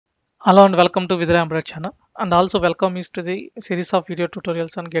Hello and welcome to Vidra Ambra channel, and also welcome is to the series of video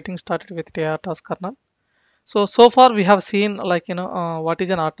tutorials on getting started with TI-RTOS kernel. So far we have seen what is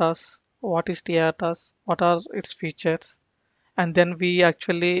an RTOS, what is TI-RTOS, what are its features, and then we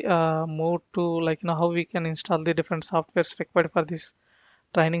actually move to how we can install the different softwares required for this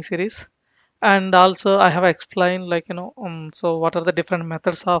training series. And also I have explained so what are the different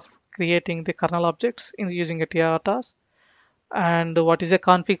methods of creating the kernel objects in using a TI-RTOS, and what is a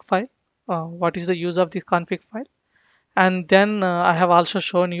config file, what is the use of the config file, and then I have also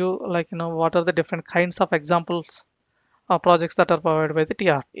shown you what are the different kinds of examples of projects that are provided by the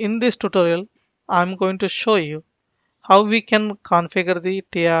TR. In this tutorial I'm going to show you how we can configure the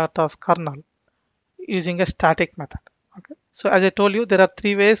TR-TOS kernel using a static method. Okay, so as I told you, there are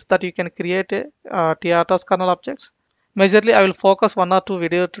three ways that you can create a TI-RTOS kernel objects. Majorly I will focus one or two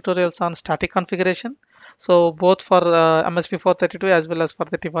video tutorials on static configuration, so both for MSP432 as well as for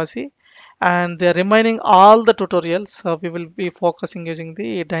the TIFAC, and the remaining all the tutorials we will be focusing using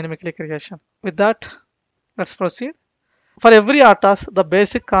the dynamically creation. With that, let's proceed. For every RTOS, the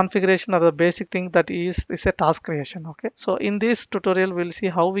basic configuration or the basic thing that is a task creation. Okay, so in this tutorial we'll see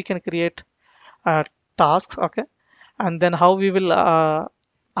how we can create tasks. Okay, and then how we will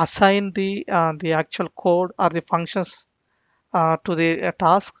assign the actual code or the functions to the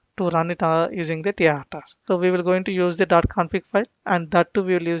task to run it using the TI-RTOS. So we will going to use the .config file, and that too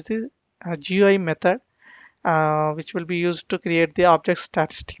we will use the GUI method, which will be used to create the object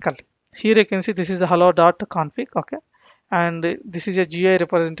statistically. Here you can see this is the hello.config. Okay, and this is a GUI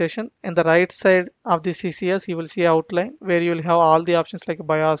representation. In the right side of the CCS you will see outline where you will have all the options like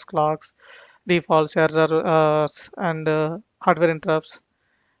BIOS, clocks, defaults, errors, and hardware interrupts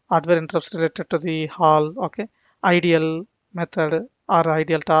related to the hall. Okay, ideal method or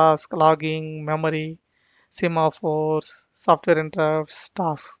ideal task, logging, memory, semaphores, software interrupts,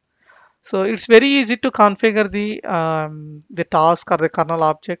 tasks. So it's very easy to configure the task or the kernel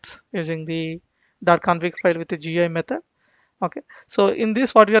objects using the .config file with the GUI method. Okay, so in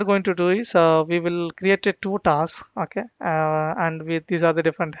this what we are going to do is we will create a two tasks. Okay, and with these are the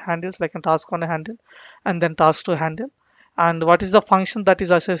different handles like a task on a handle and then task to handle, and what is the function that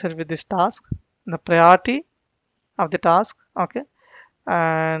is associated with this task, the priority of the task. Okay,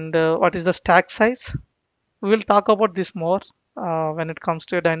 and what is the stack size. We will talk about this more when it comes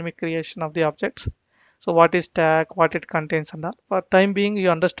to a dynamic creation of the objects. So what is stack, what it contains, and all. For time being, you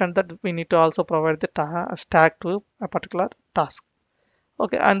understand that we need to also provide the stack to a particular task.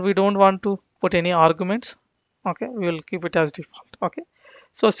 Okay, and we don't want to put any arguments. Okay, we will keep it as default. Okay,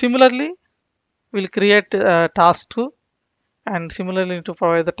 so similarly, we'll create task 2, and similarly need to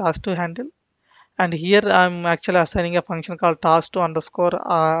provide the task 2 handle. And here I'm actually assigning a function called task 2 underscore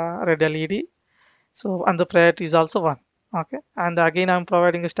red LED. So and the priority is also 1. Okay, and again I'm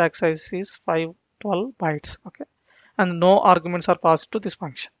providing a stack size is 512 bytes. Okay, and no arguments are passed to this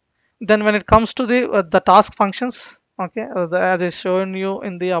function. Then when it comes to the task functions, okay, as I shown you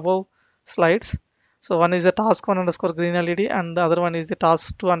in the above slides, so one is the task 1 underscore green LED and the other one is the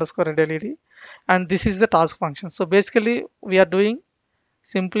task 2 underscore red LED, and this is the task function. So basically we are doing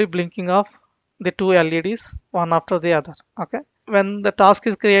simply blinking of the two LEDs one after the other. Okay, when the task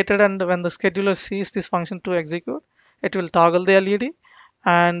is created and when the scheduler sees this function to execute, it will toggle the LED,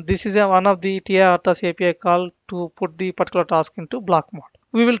 and this is one of the TI-RTOS API call to put the particular task into block mode.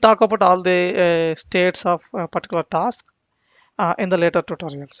 We will talk about all the states of a particular task in the later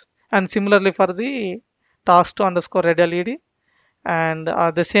tutorials. And similarly for the task to underscore red LED, and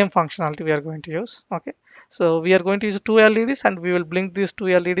the same functionality we are going to use. Okay, so we are going to use two LEDs and we will blink these two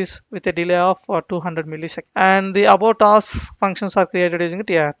LEDs with a delay of 200 milliseconds. And the above task functions are created using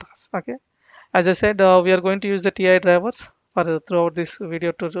TI-RTOS. Okay, as I said, we are going to use the TI drivers for throughout this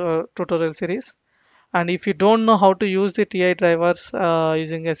video tutorial series. And if you don't know how to use the TI drivers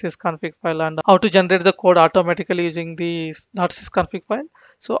using sysconfig file and how to generate the code automatically using the .sysconfig file,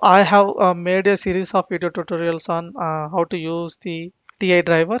 so I have made a series of video tutorials on how to use the TI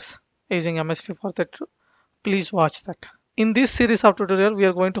drivers using MSP432. Please watch that. In this series of tutorial, we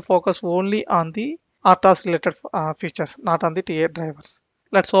are going to focus only on the RTOS related features, not on the TI drivers.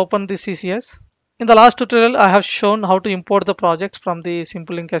 Let's open the CCS. In the last tutorial, I have shown how to import the projects from the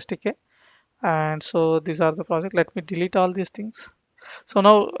SimpleLink SDK, and so these are the project. Let me delete all these things. So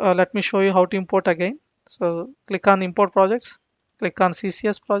now let me show you how to import again. So click on import projects, click on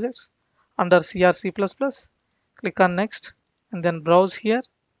CCS projects under CRC++, click on next and then browse here.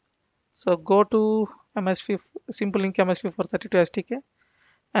 So go to MSP SimpleLink MSP432 SDK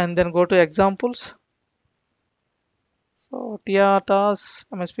and then go to examples. So TI-RTOS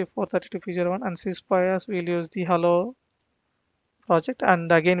MSP432 feature 1 and sysbios we'll use the hello project,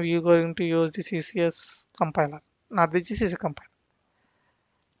 and again we are going to use the CCS compiler, not the GCC compiler.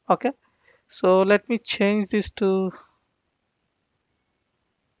 Okay, so let me change this to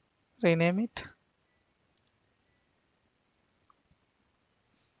rename it.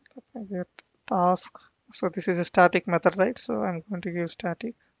 I get task. So this is a static method, right? So I'm going to give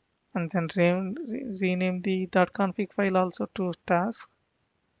static and then rename the .config file also to task,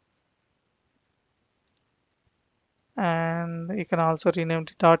 and you can also rename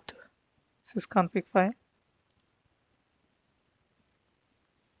the .sysconfig file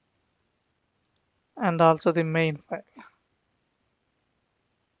and also the main file.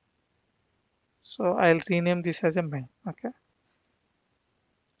 So I'll rename this as a main. Okay.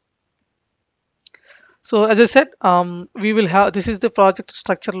 So as I said, we will have, this is the project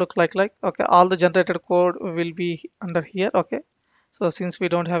structure look like, okay, all the generated code will be under here. Okay. So since we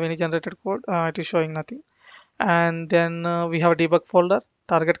don't have any generated code, it is showing nothing. And then we have a debug folder,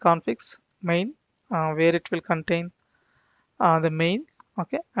 target configs, main, where it will contain the main,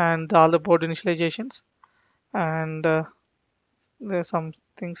 okay, and all the board initializations, and there's some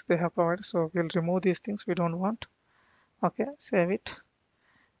things they have provided. So we'll remove these things we don't want. Okay, save it,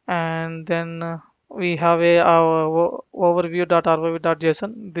 and then we have a our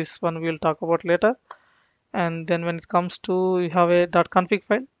overview.rov.json. This one we'll talk about later. And then when it comes to, we have a .config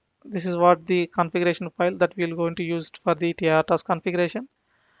file. This is what the configuration file that we're going to use for the TI-RTOS configuration.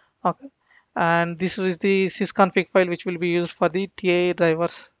 Okay, and this is the sysconfig file which will be used for the TI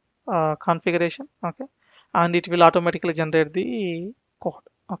drivers configuration. Okay, and it will automatically generate the code.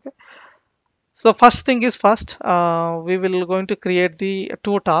 Okay, so first thing is first, we will going to create the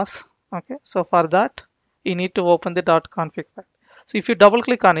two tasks. Okay, so for that you need to open the .config file. So if you double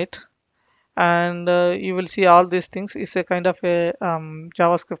click on it, and you will see all these things is a kind of a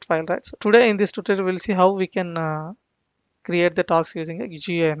JavaScript file, right? So today in this tutorial we'll see how we can create the task using a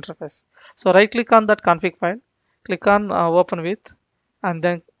GUI interface. So right click on that config file, click on open with, and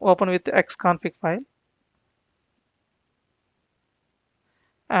then open with the xconfig file.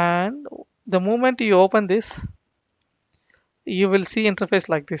 And the moment you open this, you will see interface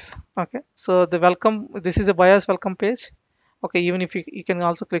like this. Okay, so the welcome, this is a BIOS welcome page. Okay, even if you can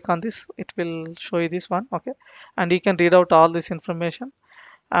also click on this, it will show you this one. Okay, and you can read out all this information.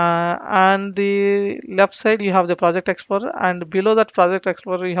 And the left side you have the project explorer, and below that project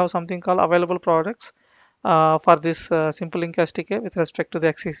explorer you have something called available products for this simple link SDK with respect to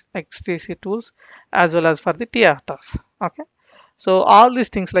the XTC tools, as well as for the TI-RTOS. Okay, so all these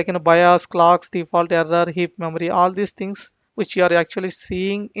things like BIOS, clocks, default error, heap memory, all these things which you are actually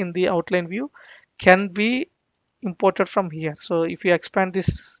seeing in the outline view can be imported from here. So if you expand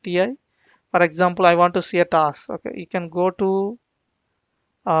this TI, for example, I want to see a task. Okay, you can go to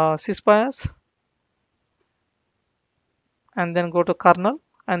sysbios and then go to kernel,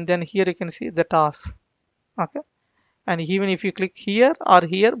 and then here you can see the task. Okay, and even if you click here or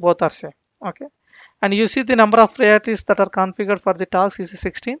here, both are same. Okay, and you see the number of priorities that are configured for the task is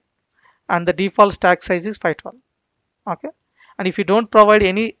 16, and the default stack size is 512. Okay, and if you don't provide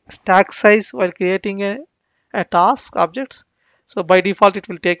any stack size while creating a task objects, so by default it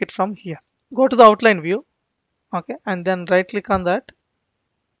will take it from here. Go to the outline view. Okay, and then right click on that,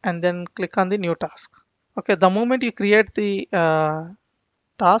 and then click on the new task. Okay, the moment you create the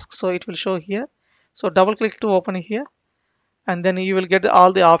task, so it will show here. So double click to open here, and then you will get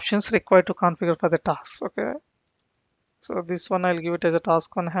all the options required to configure for the task. Okay, so this one I'll give it as a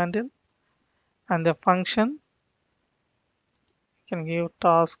task one handle, and the function you can give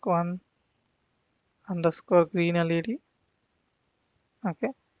task one underscore green LED. Okay,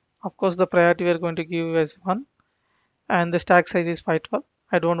 of course the priority we are going to give as 1, and the stack size is 512.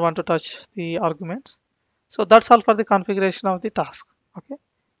 I don't want to touch the arguments. So that's all for the configuration of the task. Okay,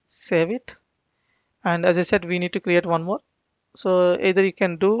 save it, and as I said, we need to create one more. So either you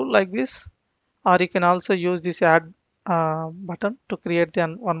can do like this, or you can also use this add button to create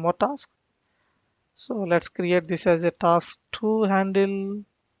then one more task. So let's create this as a task 2 handle,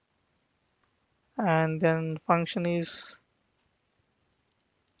 and then the function is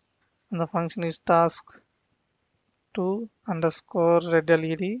task 2 underscore red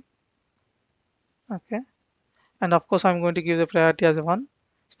LED. Okay, and of course I'm going to give the priority as 1.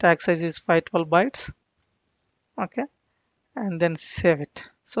 Stack size is 512 bytes. Okay, and then save it.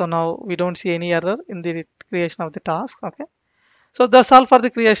 So now we don't see any error in the creation of the task. Okay, so that's all for the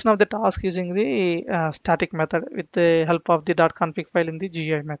creation of the task using the static method with the help of the .config file in the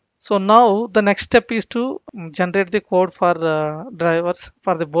GUI method. So now the next step is to generate the code for drivers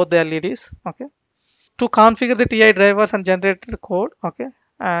for both the LEDs. Okay, to configure the TI drivers and generate the code. Okay,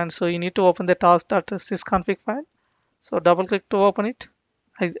 and so you need to open the task.sysconfig file. So double click to open it.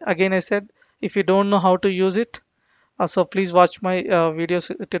 Again I said, if you don't know how to use it, so please watch my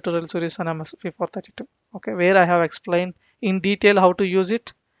tutorial series on MS432, okay, where I have explained in detail how to use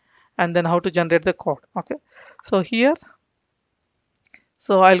it and then how to generate the code. Okay, so here,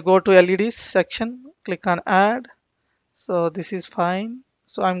 so I'll go to LEDs section, click on add. So this is fine.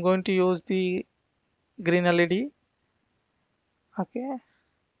 So I'm going to use the green LED. Okay,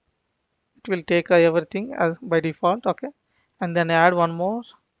 it will take everything as by default. Okay, and then add one more,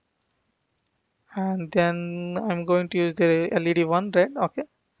 and then I'm going to use the LED one red. Okay,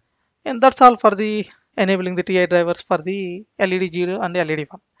 and that's all for the enabling the TI drivers for the LED 0 and LED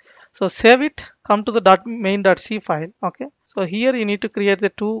 1. So save it, come to the main.c file. Okay, so here you need to create the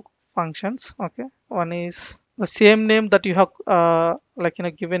two functions. Okay, one is the same name that you have like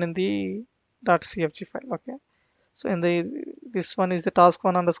given in the .cfg file. Okay, so in the this one is the task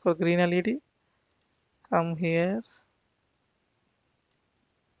one underscore green LED. Come here,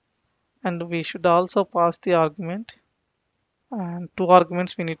 and we should also pass the argument, and two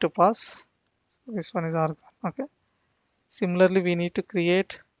arguments we need to pass. This one is argument. Okay, similarly we need to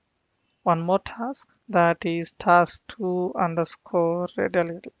create one more task, that is task 2 underscore red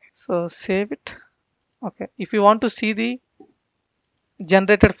LED. So save it. Okay, if you want to see the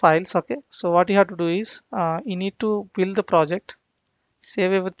generated files, okay, so what you have to do is you need to build the project,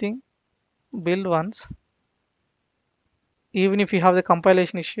 save everything, build once. Even if you have the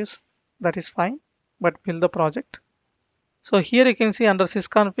compilation issues, that is fine, but build the project. So here you can see under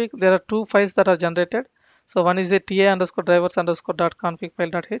sysconfig there are two files that are generated. So one is the ti underscore drivers underscore dot config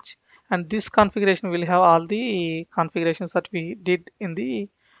file dot h, and this configuration will have all the configurations that we did in the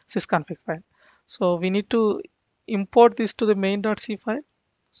sysconfig file. So we need to import this to the main.c file.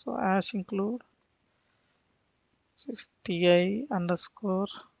 So as include this ti underscore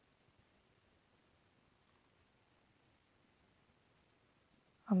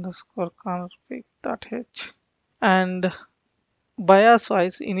config dot h, and bias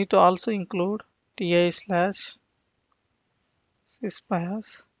wise you need to also include ti slash sys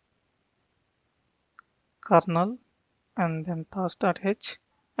bias kernel and then TOS.h,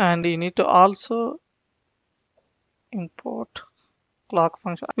 and you need to also import clock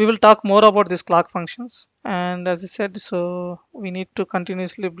function. We will talk more about these clock functions, and as I said, so we need to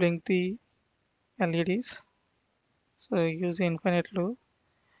continuously blink the LEDs, so use the infinite loop,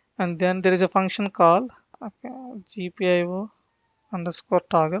 and then there is a function called GPIO underscore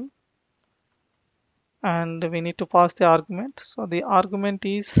toggle, and we need to pass the argument. So the argument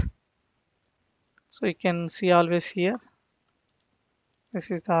is, so you can see always here,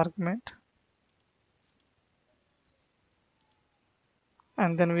 this is the argument,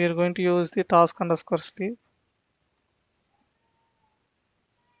 and then we are going to use the task underscore sleep,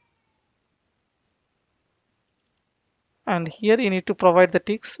 and here you need to provide the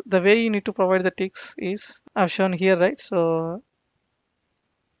ticks. The way you need to provide the ticks is I've shown here, right? So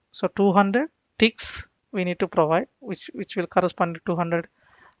 200 ticks we need to provide, which will correspond to 200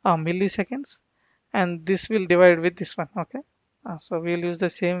 milliseconds, and this will divide with this one. Okay, so we'll use the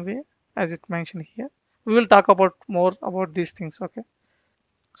same way as it mentioned here. We will talk about more about these things. Okay,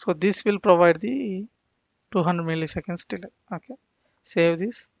 so this will provide the 200 milliseconds delay. Okay, save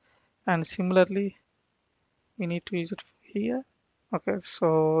this, and similarly we need to use it here. Okay,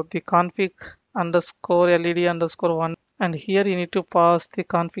 so the config underscore LED underscore 1, and here you need to pass the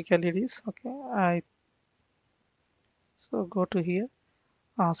config LEDs. Okay, so go to here.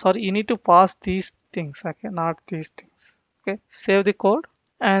 Sorry, you need to pass these things. Okay, not these things. Okay, save the code,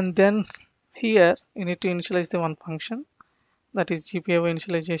 and then here you need to initialize the one function, that is GPIO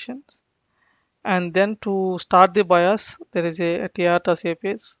initialization, and then to start the bias there is a TI-RTOS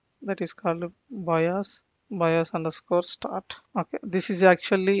API that is called bias underscore start. Okay, this is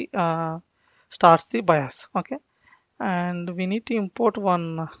actually starts the bias. Okay, and we need to import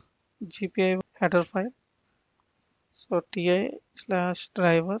one GPIO header file. So ti slash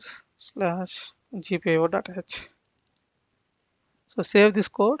drivers slash gpio.h. So save this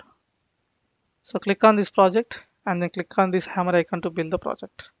code. So click on this project and then click on this hammer icon to build the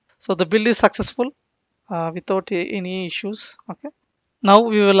project. So the build is successful without any issues. Okay, now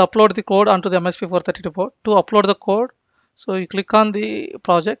we will upload the code onto the MSP432 board. To upload the code, so you click on the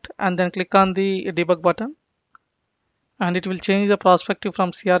project and then click on the debug button, and it will change the perspective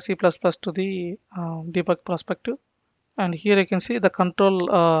from CRC++ to the debug perspective. And here you can see the control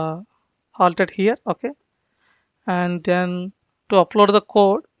halted here. Okay, and then to upload the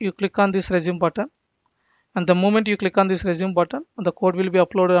code you click on this resume button, and the moment you click on this resume button the code will be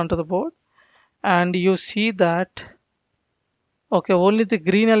uploaded onto the board, and you see that okay, only the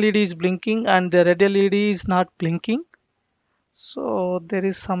green LED is blinking and the red LED is not blinking. So there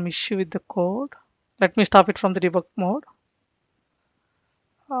is some issue with the code. Let me stop it from the debug mode.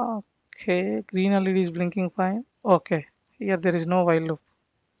 Okay, green LED is blinking fine. Okay, here there is no while loop.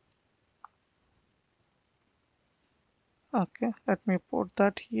 Okay, let me put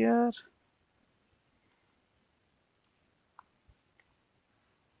that here.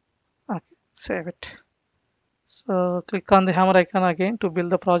 Okay, save it. So click on the hammer icon again to build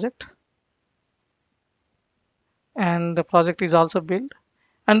the project, and the project is also built.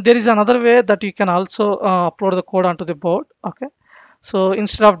 And there is another way that you can also upload the code onto the board. Okay, so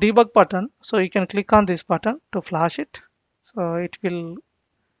instead of debug button, so you can click on this button to flash it. So it will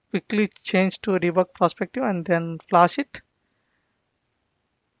quickly change to a debug perspective and then flash it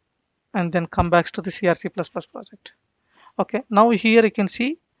and then come back to the CRC++ project. Okay, now here you can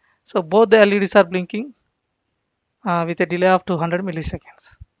see, so both the LEDs are blinking with a delay of 200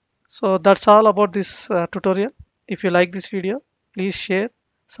 milliseconds. So that's all about this tutorial. If you like this video, please share,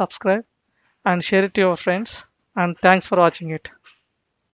 subscribe, and share it to your friends. And thanks for watching it.